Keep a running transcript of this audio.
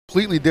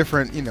completely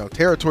different, you know,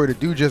 territory to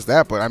do just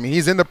that. But I mean,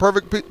 he's in the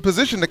perfect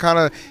position to kind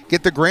of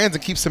get the grands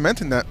and keep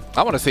cementing that.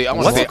 I want to see. I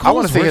want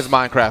to see his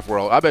Minecraft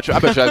world. I bet you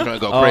that's gonna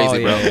go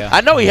crazy, bro. Yeah. I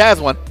know he has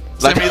one.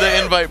 Send me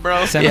the invite,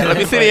 bro. Yeah, let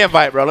me see the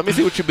invite, bro. Let me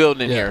see what you're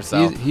building in here.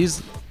 So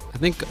he's I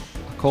think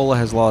acola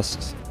has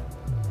lost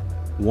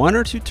 1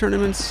 or 2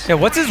 tournaments. Yeah,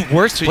 what's his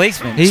worst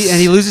placement?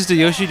 He loses to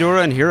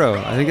Yoshidora and Hero.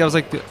 I think that was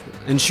like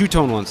in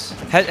Shootone once.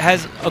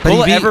 Has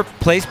acola ever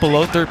placed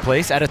below 3rd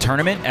place at a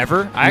tournament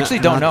ever? I actually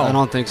don't know. I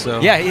don't think so.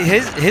 Yeah,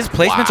 his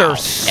placements are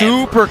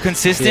super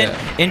consistent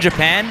in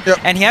Japan,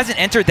 and he hasn't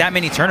entered that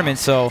many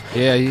tournaments. So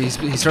yeah, he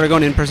started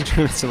going to in-person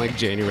tournaments in like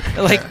January.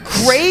 Like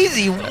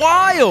crazy,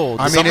 wild.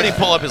 I mean, somebody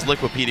pull up his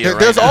Wikipedia.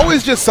 There's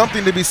always just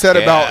something to be said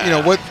about, you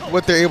know,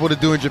 what they're able to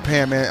do in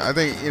Japan, man. I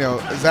think, you know,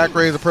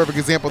 Zachary is a perfect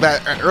example of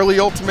that. An early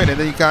ultimate, and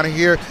then you kind of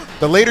hear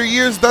the later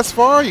years thus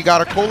far. You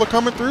got acola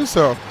coming through,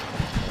 so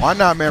why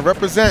not, man?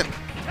 Represent.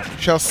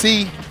 Shall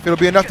see if it'll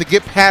be enough to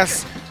get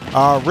past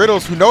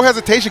Riddles, who no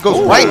hesitation goes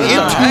right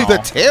into the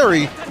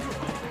Terry.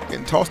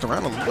 Getting tossed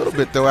around a little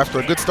bit, though, after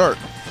a good start.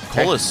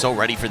 Cole is so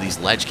ready for these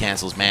ledge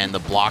cancels, man. The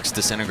blocks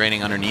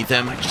disintegrating underneath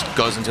him. Just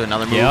goes into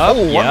another move.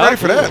 I'm ready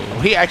for that.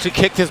 He actually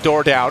kicked his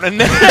door down, and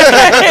then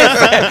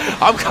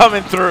I'm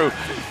coming through.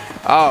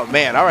 Oh,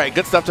 man. All right.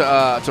 Good stuff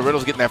to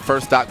Riddles getting that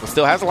first stock, but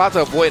still has a lot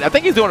to avoid. I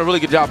think he's doing a really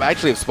good job,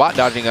 actually, of spot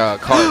dodging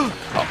card.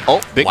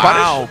 Big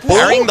punish.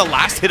 Parrying the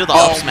last hit of the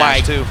up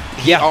smash, too.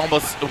 He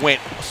almost went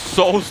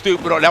so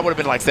stupid. Oh, that would have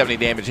been like 70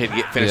 damage to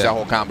finish that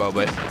whole combo.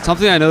 But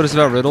something I noticed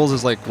about Riddles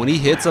is like when he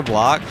hits a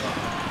block,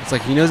 it's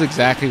like he knows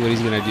exactly what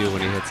he's going to do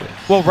when he hits it.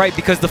 Well, right,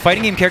 because the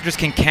fighting game characters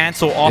can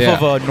cancel off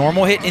of a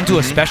normal hit into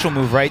a special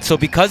move, right? So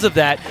because of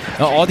that,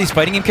 all these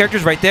fighting game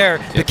characters right there,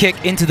 the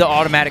kick into the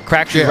automatic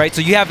crack shoot, right?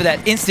 So you have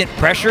that instant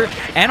pressure.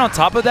 And on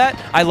top of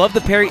that, I love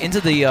the parry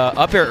into the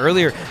up air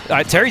earlier.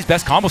 Terry's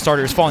best combo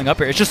starter is falling up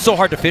air. It's just so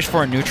hard to fish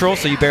for a neutral,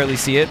 so you barely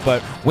see it.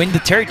 But when the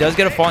Terry does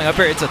get a falling up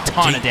air, it's a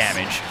ton of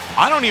damage.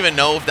 I don't even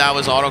know if that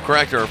was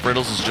autocorrect or if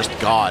Riddles is just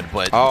God,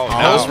 but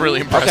that was really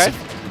impressive.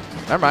 Okay.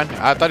 Never mind.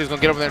 I thought he was going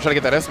to get over there and try to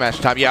get that S smash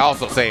time. Yeah,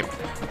 also same.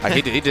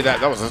 He did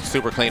that. That was a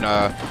super clean,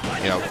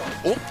 you know.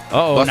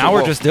 Uh-oh, now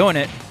we're just doing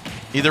it.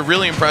 Either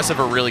really impressive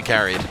or really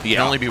carried. You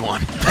can only be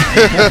one.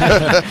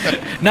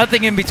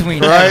 Nothing in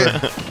between.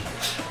 Right.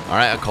 All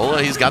right,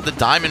 acola, he's got the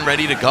diamond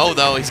ready to go,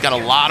 though. He's got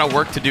a lot of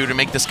work to do to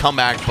make this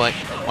comeback, but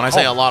when I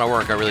say a lot of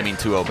work, I really mean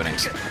 2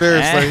 openings.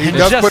 Seriously, he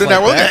does put in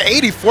that. Look at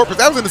 84%.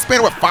 That was in the span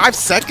of, what, 5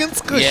 seconds?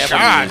 Good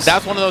shot.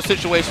 That's one of those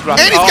situations where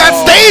and he's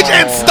got stage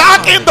and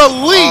stock in the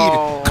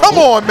lead. Come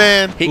on,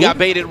 man. He got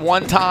baited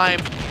one time.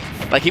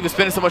 Like, he was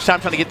spending so much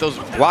time trying to get those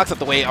blocks out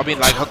the way. I mean,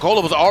 like,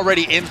 acola was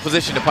already in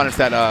position to punish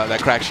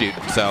that crack shoot,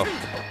 so.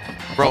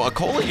 Bro,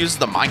 acola uses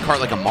the minecart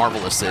like a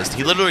Marvel assist.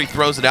 He literally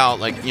throws it out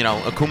like, you know,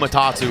 a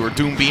Kumatatsu or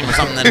Doom Beam or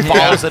something, then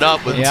follows it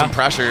up with some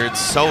pressure. It's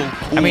so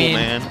cool,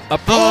 man.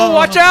 Oh,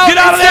 watch out! Get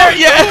out of there!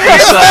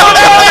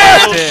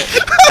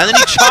 And then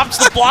he chops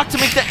the block to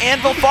make the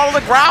anvil fall on the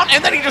ground,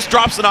 and then he just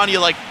drops it on you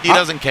like he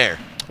doesn't care.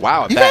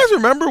 Wow. You guys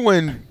remember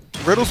when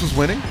Riddles was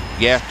winning?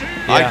 Yeah.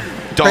 I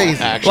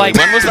don't actually. Like,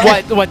 when was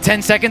that? What,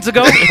 10 seconds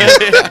ago?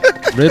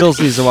 Riddles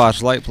needs to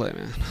watch light play,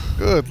 man.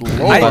 Good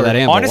Lord.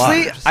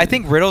 Honestly, I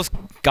think Riddles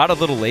got a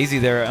little lazy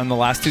there on the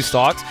last 2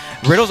 stocks.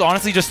 Riddles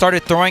honestly just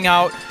started throwing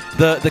out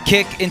the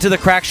kick into the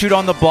crack shoot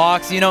on the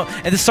blocks, you know,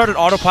 and just started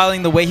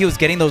autopiloting the way he was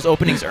getting those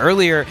openings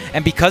earlier.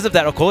 And because of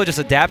that, acola just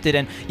adapted.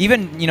 And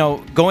even, you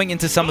know, going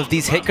into some of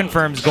these hit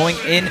confirms, going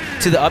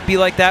into the up B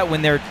like that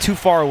when they're too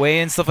far away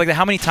and stuff like that.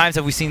 How many times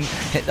have we seen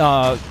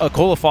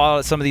acola fall out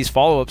at some of these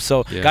follow-ups?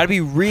 So got to be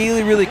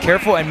really, really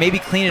careful and maybe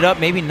clean it up,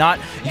 maybe not.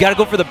 You got to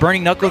go for the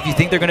burning knuckle if you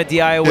think they're going to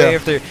DI away.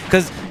 If they're,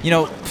 because, you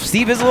know,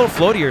 Steve is a little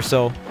floatier,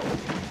 so.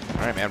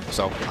 All right, man.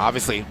 So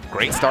obviously,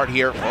 great start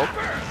here.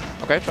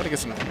 Okay, trying to get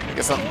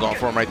something going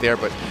for him right there.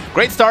 But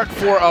great start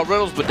for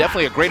Riddles, but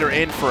definitely a greater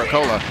end for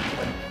acola,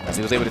 as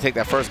he was able to take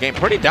that first game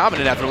pretty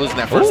dominant after losing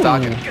that first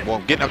stock and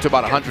getting up to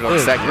about 100 on the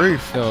second.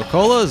 Yo,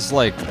 akola's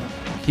like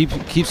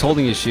keeps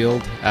holding his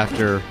shield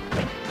after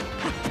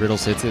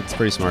Riddles hits it. It's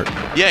pretty smart.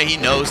 Yeah, he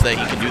knows that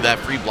he can do that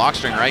free block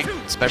string, right?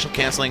 Special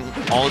canceling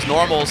all his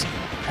normals.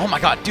 Oh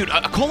my god, dude,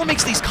 acola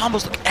makes these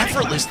combos look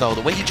effortless, though.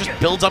 The way he just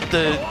builds up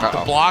the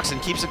blocks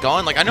and keeps it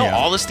going. Like, I know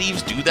all the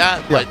Steves do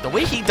that, but the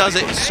way he does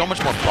it is so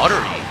much more buttery.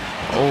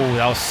 Oh,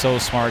 that was so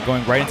smart,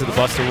 going right into the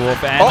Buster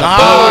Wolf. And nice,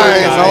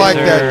 I like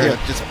that.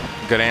 Yeah, just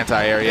good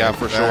anti-air,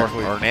 for sure,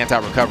 or an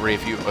anti-recovery,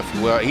 if you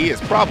will. He is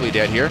probably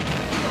dead here.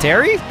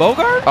 Terry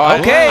Bogart? Oh,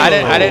 okay.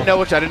 I didn't know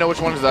which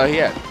one he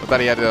had. I thought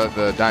he had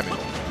the diamond,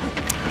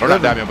 or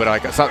not diamond, but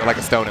like something like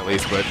a stone at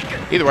least. But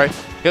either way,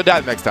 he'll die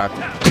the next time.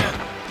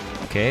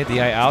 Okay,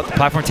 the eye out. The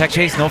platform tech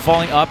chase, no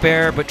falling up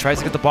air, but tries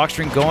to get the block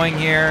string going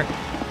here.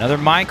 Another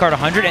minecart,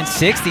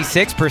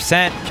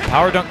 166%.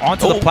 Power dunk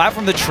onto the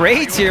platform. The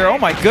trades here, oh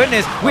my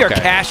goodness. We are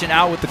cashing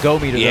out with the go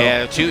meter,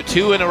 though.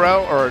 Two in a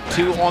row, or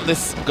 2 on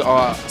this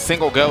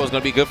single go is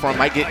going to be good for him.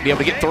 Might be able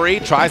to get 3.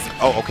 Tries.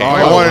 Oh, okay. Oh,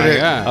 he wanted it.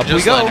 Up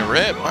just we go.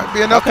 Rip. Might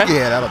be enough to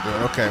get. That'll do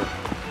it. Okay.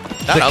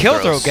 The kill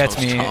throw is gets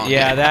so me. strong.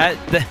 Yeah,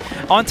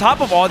 on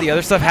top of all the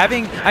other stuff,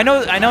 I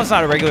know it's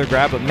not a regular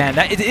grab, but man,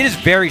 it is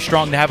very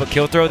strong to have a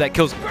kill throw that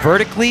kills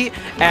vertically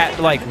at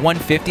like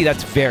 150.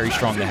 That's very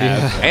strong to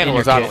have. And in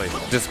your horizontally.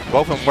 kit. Just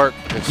both of them work.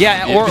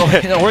 Yeah,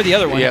 or the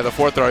other one. Yeah, the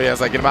fourth throw. Yeah,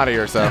 it's like, get him out of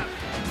here. So.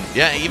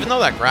 Yeah, even though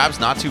that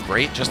grab's not too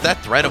great, just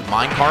that threat of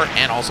minecart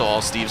and also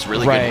all Steve's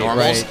really good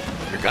normals,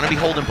 you're going to be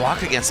holding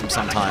block against him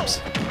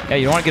sometimes. Yeah,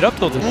 you don't want to get up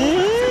tilted.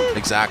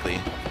 Exactly.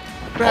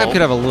 Grab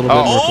could have a little bit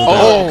more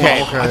Oh,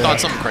 okay. I thought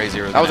something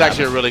crazier. That was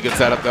actually a really good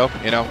setup, though.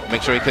 You know,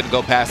 make sure he couldn't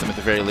go past him at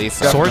the very least.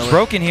 So. Sword's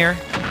broken here.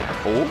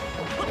 Oh.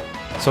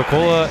 So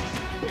Cola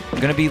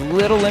gonna be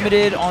little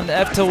limited on the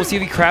F tilt. We'll see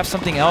if he crafts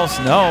something else.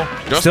 No,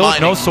 just still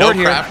mining, no sword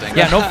no here. crafting.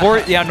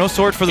 Yeah, no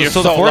sword for the You're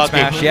so so the forward lucky.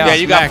 smash. Yeah,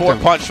 you got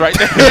forward punch right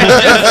there.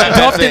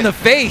 Dumped in the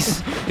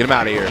face. Get him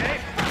out of here.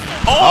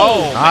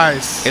 Oh,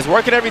 Nice. It's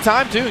working every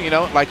time, too, you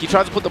know. Like, he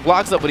tries to put the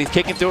blocks up, but he's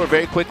kicking through it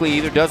very quickly. He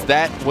either does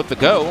that with the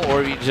go,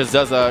 or he just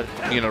does a,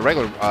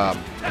 regular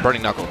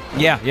burning knuckle.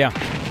 Yeah.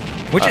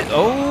 Which is,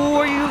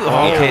 are you?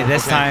 Oh, okay,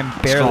 this time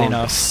barely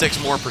enough.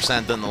 6% more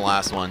than the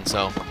last one.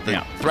 So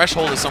the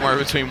threshold is somewhere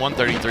between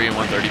 133 and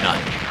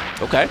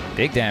 139. Okay.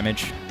 Big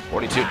damage.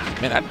 42.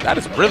 Man, that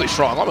is really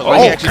strong. Almost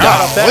like he actually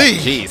got off that.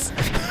 Jeez.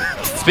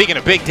 Speaking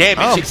of big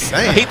damage,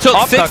 he took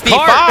Off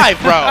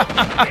 65, bro.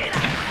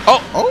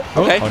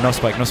 Okay. Oh, no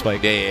spike.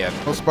 Yeah.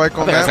 No spike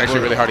on I think that. it's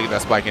actually really hard to get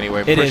that spike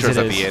anyway. It Pretty is, sure it's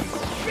it at the is.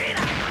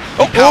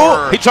 end.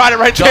 Power He tried it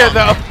right there,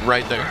 though.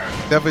 Right there.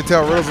 Definitely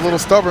tell Riddle's a little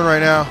stubborn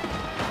right now.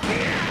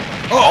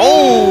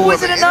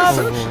 Is it enough?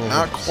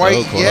 Not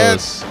quite yet.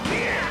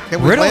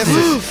 Can we Riddles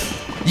land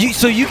is.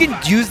 So you can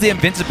use the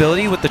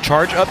invincibility with the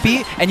charge up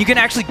B, and you can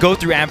actually go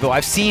through Anvil.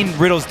 I've seen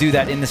Riddles do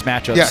that in this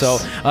matchup. Yes. So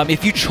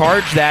if you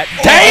charge that,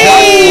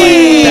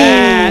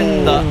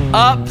 the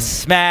up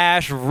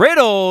smash,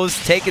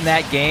 Riddles taking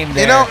that game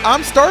there. You know,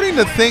 I'm starting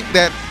to think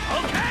that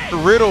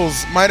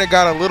Riddles might have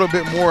got a little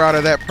bit more out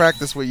of that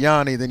practice with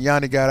Yanni than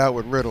Yanni got out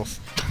with Riddles.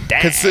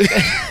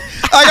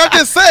 Like, I'm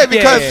just saying,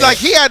 because like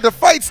he had to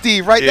fight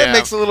Steve, right? That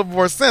makes a little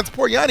more sense.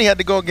 Poor Yanni had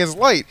to go against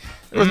Light.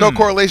 There was no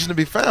correlation to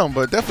be found,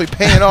 but definitely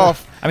paying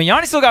off. I mean,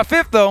 Yanni still got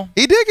 5th, though.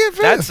 He did get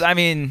 5th. That's, I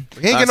mean,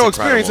 he ain't get no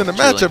experience in the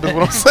matchup, is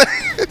what I'm saying.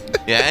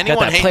 Yeah, got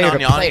anyone that hating on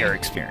Yanni, player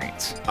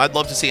experience. I'd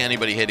love to see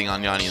anybody hating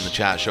on Yanni in the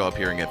chat show up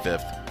here and get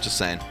 5th. Just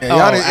saying.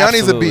 Yeah,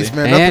 Yanni's a beast,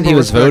 man. Nothing And he but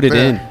was respect voted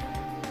there. in.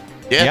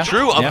 Yeah,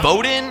 true. A Yeah.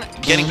 vote in,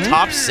 getting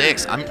top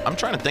 6. I'm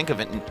trying to think of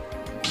an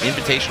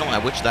invitational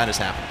at which that has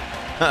happened.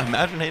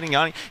 Imagine hating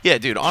Yanni. Yeah,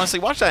 dude, honestly,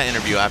 watch that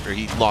interview after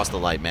he lost the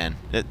Light, man.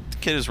 The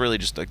kid is really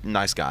just a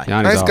nice guy.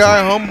 Yanni's Nice awesome.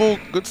 guy, humble,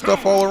 good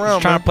stuff all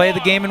around, Trying man. to play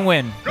the game and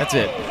win. That's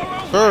it.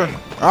 Sure.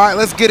 All right,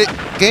 let's get it.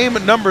 Game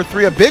number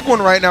 3, a big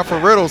one right now for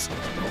Riddles.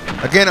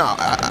 Again,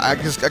 I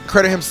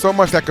credit him so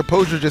much. That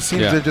composure just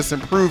seems to just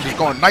improve. He's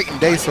going night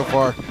and day so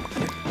far.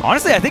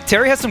 Honestly, I think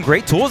Terry has some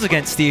great tools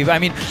against Steve. I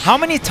mean, how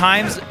many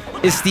times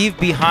is Steve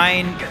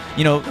behind,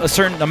 a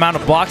certain amount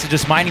of blocks and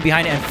just mining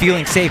behind it and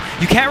feeling safe?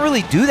 You can't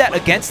really do that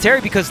against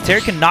Terry because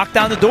Terry can knock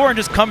down the door and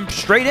just come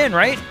straight in,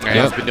 right?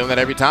 Yeah, he's been doing that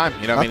every time.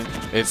 I mean,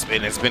 it's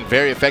been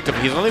very effective.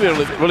 He's only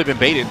really been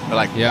baited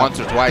like once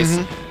or twice,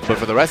 but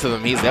for the rest of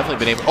them, he's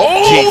definitely been able.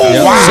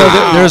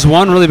 Yeah. So there's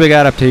one really big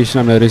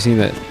adaptation I'm noticing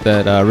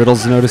that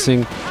Riddle's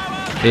noticing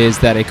is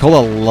that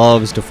acola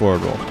loves to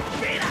forward roll,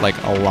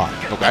 like a lot.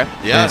 Okay.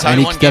 Yeah, that's how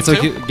he won game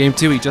 2. Game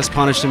 2. He just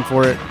punished him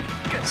for it.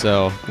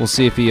 So we'll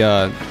see if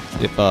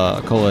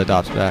acola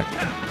adopts back.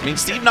 I mean,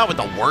 Steve not with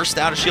the worst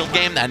out of shield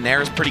game. That nair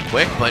is pretty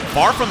quick, but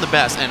far from the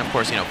best. And of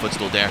course,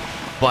 footstool dare.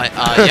 But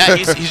yeah,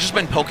 he's just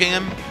been poking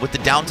him with the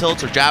down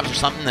tilts or jabs or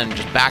something, then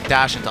just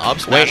backdash into up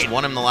smash.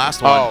 Won him the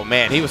last one. Oh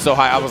man, he was so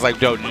high. I was like,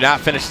 do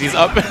not finish these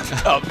up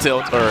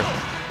tilt, or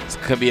it's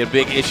gonna be a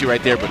big issue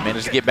right there. But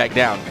managed to get back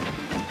down.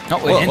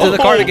 Oh, into the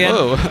card again.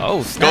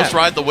 Oh, snap. Ghost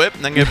ride the whip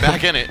and then get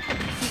back in it.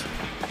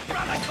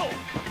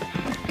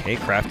 Okay,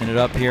 crafting it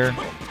up here.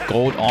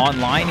 Gold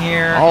online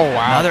here. Oh,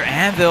 wow. Another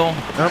anvil.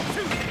 Yep.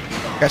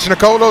 Catching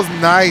Akolo's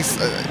nice.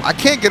 I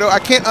can't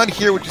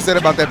unhear what you said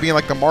about that being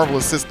like the Marvel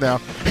assist now.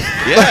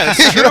 Yeah, it's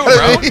You true, know what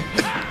I bro. mean?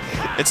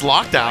 It's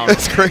lockdown.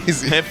 That's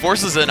crazy. It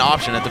forces an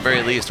option at the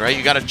very least, right?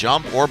 You got to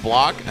jump or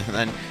block, and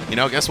then,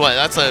 guess what?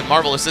 That's a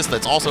Marvel assist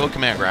that's also a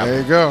command grab.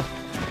 There you go.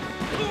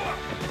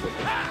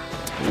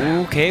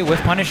 Okay,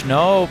 whiff punish,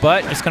 no,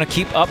 but just going to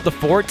keep up the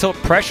forward tilt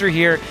pressure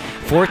here.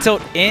 Forward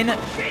tilt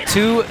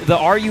into the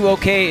Are You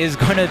Okay is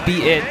going to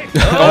be it.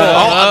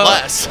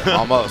 Unless.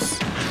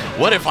 Almost.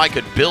 What if I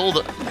could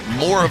build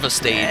more of a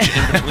stage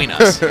in between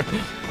us?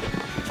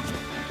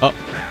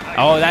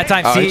 Oh, that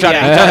time, see, He tried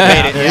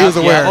to bait it. He was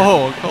aware.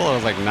 Oh, acola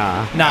was like,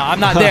 nah. Nah, I'm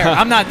not there.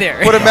 I'm not there.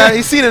 But man,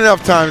 he's seen it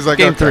enough times. Like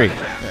Game okay.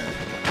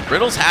 3.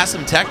 Riddles has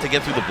some tech to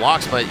get through the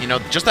blocks, but,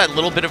 just that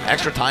little bit of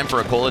extra time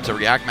for acola to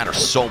react matters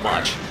so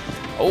much.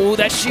 Oh,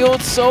 that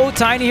shield's so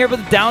tiny here,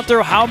 but the down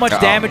throw, how much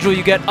damage will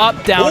you get?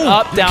 Up, down,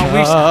 up, down.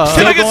 We're still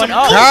Can I get some going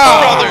up.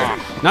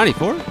 brother?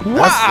 94?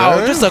 Wow,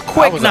 That's just a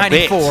quick was a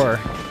bit. 94.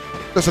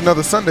 That's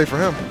another Sunday for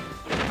him.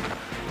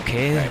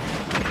 Okay.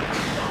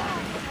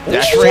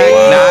 That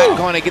track not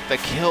going to get the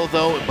kill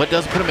though, but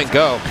does put him in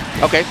go.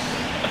 Okay.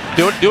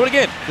 Do it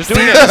again. Just do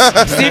it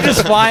again. Steve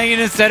just flying in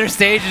his center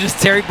stage and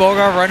just Terry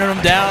Bogard running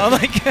him down.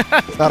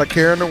 Like, not a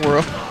care in the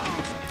world.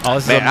 oh,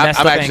 this Man, is a messed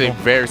I'm up actually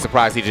angle. very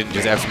surprised he didn't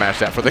just F smash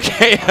that for the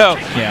KO.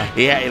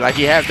 Yeah.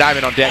 He has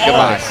Diamond on deck.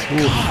 Goodbye.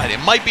 God, it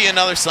might be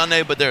another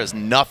Sunday, but there is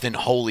nothing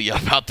holy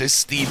about this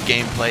Steve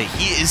gameplay.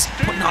 He is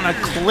putting on a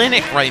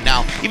clinic right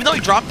now. Even though he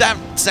dropped that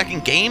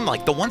second game,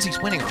 like the ones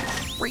he's winning are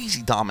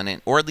crazy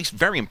dominant, or at least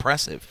very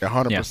impressive.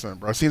 100%,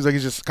 bro. Seems like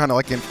he's just kind of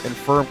like in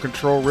firm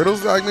control.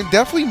 Riddles, I mean,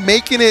 definitely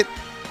making it,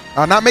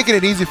 not making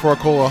it easy for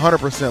Acola.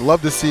 100%.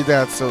 Love to see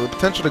that. So the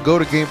potential to go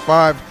to Game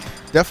 5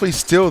 definitely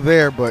still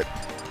there, but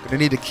they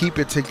need to keep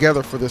it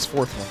together for this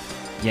fourth one.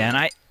 Yeah,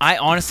 and I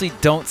honestly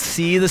don't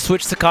see the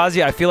switch to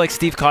Kazuya. I feel like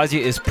Steve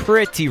Kazuya is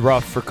pretty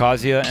rough for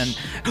Kazuya,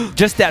 and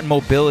just that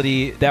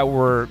mobility that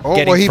we're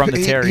getting from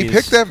the Terry. He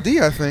picked FD,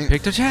 I think.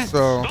 Picked a chat.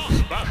 So,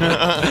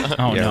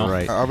 oh no!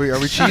 Right. are we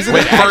cheesing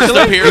Wait, it? first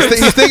appearance.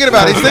 He's thinking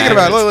about it. He's thinking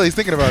about it. Look, he's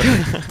thinking about it.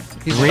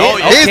 He's He's doing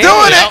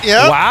it.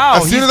 Yeah. Wow.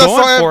 As soon as I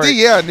saw FD,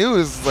 yeah, I knew it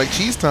was like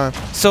cheese time.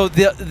 So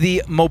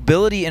the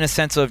mobility in a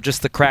sense of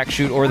just the crack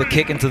shoot or the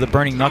kick into the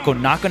burning knuckle,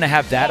 not going to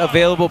have that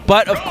available.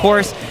 But of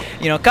course,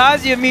 you know,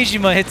 Kazuya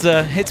Mishima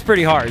hits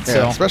pretty hard. Yeah,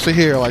 So especially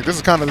here, like this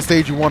is kind of the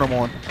stage you want him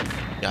on.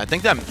 Yeah, I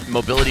think that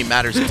mobility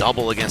matters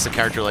double against a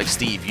character like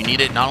Steve. You need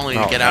it not only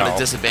to get out of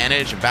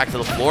disadvantage and back to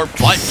the floor,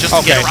 but just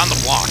to get around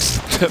the blocks.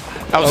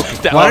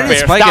 Why did he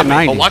spike at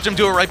 90? But watch him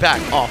do it right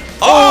back. Wait,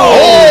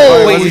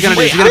 what's he gonna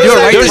do? Is he gonna do it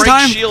right this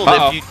time? Shield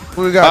if you, What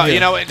we got here? You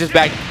know what? Just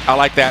back. I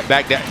like that.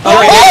 Back that.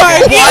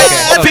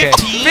 okay.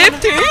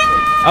 15?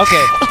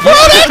 Okay.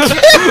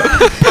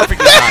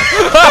 Perfect time.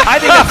 I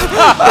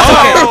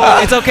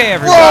think it's okay,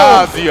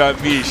 everybody.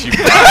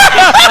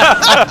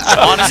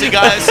 Honestly,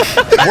 guys,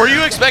 were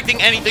you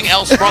expecting anything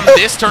else from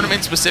this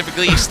tournament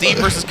specifically? Steve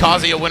versus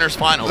Kazuya winners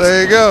finals.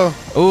 There you go.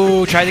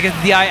 Ooh, tried to get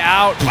the DI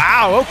out.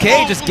 Wow,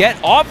 okay, just get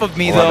off of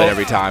me, Love though. it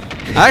every time.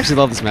 I actually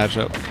love this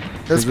matchup.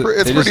 It's They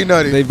pretty just-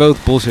 nutty. They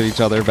both bullshit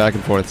each other back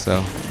and forth, so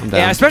I'm down.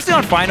 Yeah, especially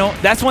on final.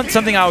 That's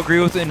something I'll agree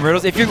with in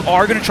Riddles. If you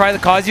are going to try the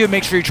Kazuya,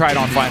 make sure you try it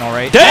on final,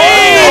 right?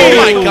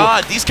 Oh my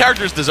god, these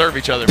characters deserve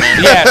each other,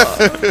 man. Yes.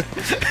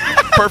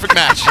 Perfect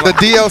match. The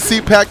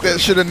DLC pack that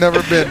should have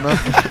never been, man.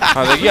 I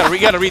was like, you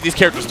gotta read these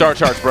character star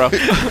charts, bro.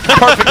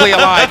 Perfectly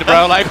aligned,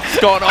 bro. Like, what's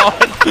going on?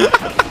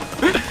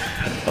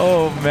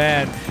 Oh,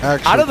 man.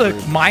 Actually, Out of the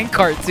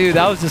minecart, too.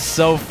 That was just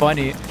so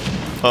funny.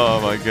 Oh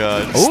my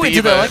god. Oh,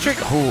 into the electric.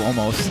 Oh,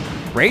 almost.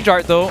 Rage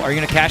Art, though. Are you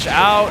going to cash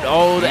out?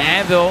 Oh, the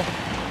anvil.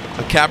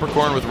 A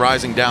Capricorn with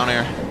rising down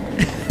air.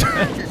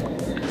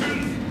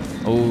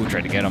 Oh,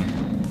 tried to get him.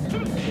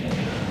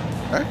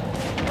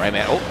 Right,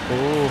 man. Oh.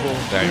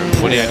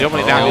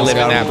 Nobody down you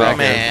living that, bro.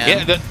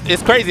 Man. Yeah,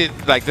 it's crazy.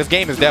 Like, this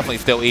game is definitely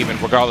still even,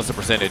 regardless of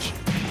percentage.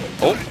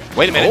 Oh,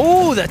 wait a minute.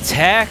 Oh, the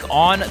tech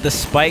on the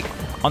spike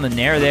on the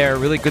nair there.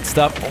 Really good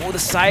stuff. Oh, the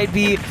side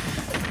B.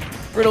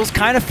 Riddles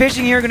kind of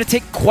fishing here. Going to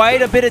take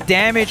quite a bit of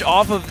damage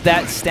off of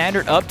that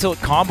standard up tilt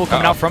combo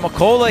coming out from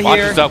Acola here. Watch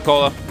yourself,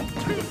 Cola.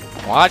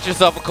 Watch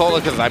yourself,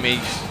 Acola, because, I mean,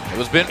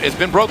 it's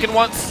been broken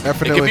once.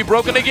 Definitely. It can be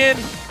broken again.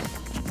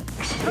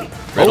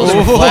 Riddles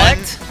Oh. one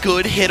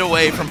good hit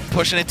away from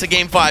pushing it to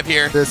game 5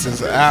 here. This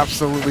is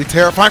absolutely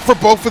terrifying for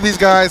both of these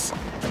guys.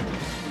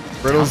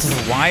 Riddles.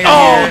 Wire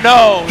Oh, here.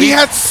 no. He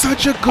had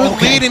such a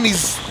good lead, and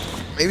he's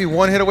maybe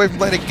one hit away from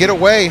letting it get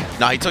away.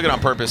 Nah, he took it on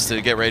purpose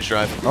to get rage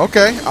drive.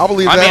 Okay, I'll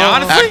believe I that. mean,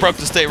 honestly, Hack broke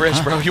to stay rich,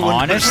 bro. You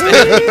wouldn't Honestly?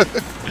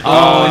 understand.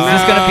 Oh, is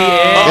this going to be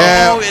it?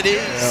 Yeah. Oh, it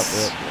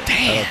is.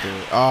 Damn.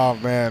 Oh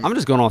man, I'm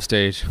just going off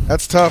stage.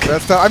 that's tough.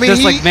 That's tough. I mean,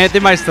 Just like, man, they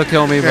might still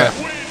kill me, but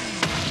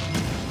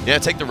Yeah,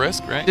 take the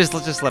risk, right? just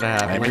let it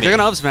happen. Man, Like, they're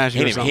gonna up smash he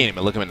you or didn't something.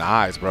 even look him in the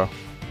eyes, bro.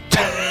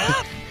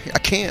 I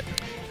can't.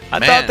 I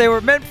Man. thought they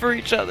were meant for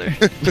each other.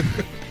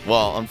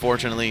 Well,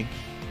 unfortunately,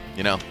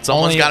 you know,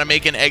 someone's Only- got to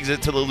make an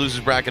exit to the loser's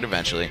bracket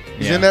eventually.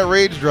 He's in that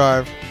rage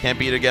drive. Can't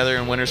be together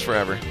and winners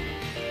forever.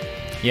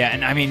 Yeah,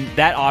 and I mean,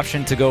 that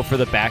option to go for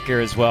the back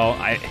air as well.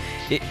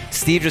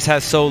 Steve just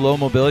has so low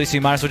mobility, so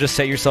you might as well just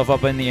set yourself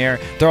up in the air.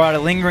 Throw out a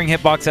lingering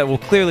hitbox that will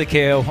clearly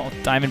KO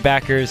Diamond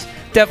backers.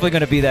 Definitely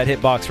going to be that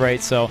hitbox, right?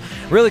 So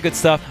really good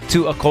stuff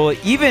to Acola.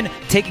 Even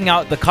taking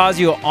out the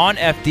Kazuya on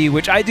FD,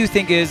 which I do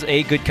think is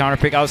a good counter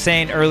pick. I was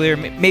saying earlier,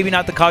 maybe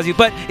not the Kazuya,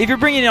 but if you're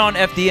bringing it on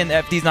FD and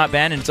FD's not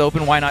banned and it's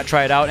open, why not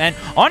try it out? And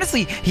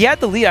honestly, he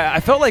had the lead. I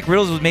felt like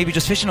Riddles was maybe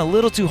just fishing a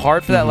little too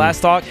hard for that last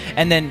stock,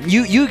 and then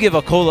you give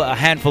Acola a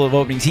handful of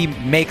openings. He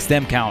makes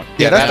them count.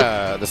 Yeah,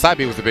 that's the side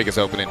B was the biggest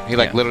opening. He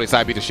literally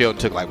side B the shield and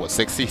took like what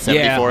 60,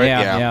 70 for it.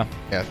 Yeah.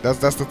 Yeah, that's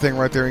the thing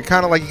right there. And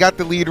kind of like you got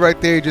the lead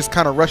right there, just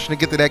kind of rushing to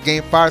get to that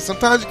game 5.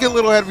 Sometimes you get a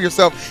little ahead of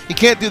yourself. You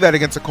can't do that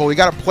against Acola. You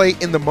got to play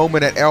in the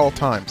moment at all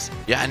times.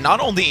 Yeah, and not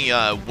only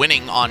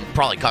winning on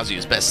probably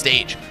Kazuya's best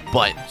stage,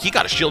 but he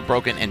got a shield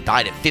broken and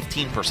died at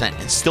 15%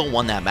 and still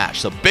won that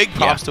match. So big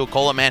props to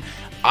Acola, man.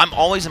 I'm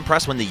always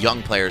impressed when the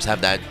young players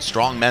have that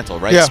strong mental,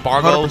 right? Yeah,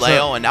 Spargo, 100%.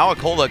 Leo, and now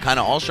Acola kind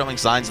of all showing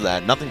signs of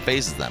that. Nothing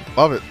phases them.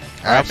 Love it.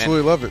 All right,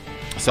 Absolutely love it.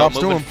 So Props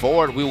to moving him.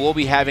 forward, we will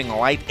be having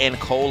Light and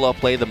Cola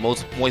play. The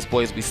most moist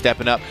boys be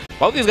stepping up.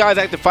 Both these guys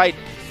like to fight,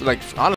 like honestly.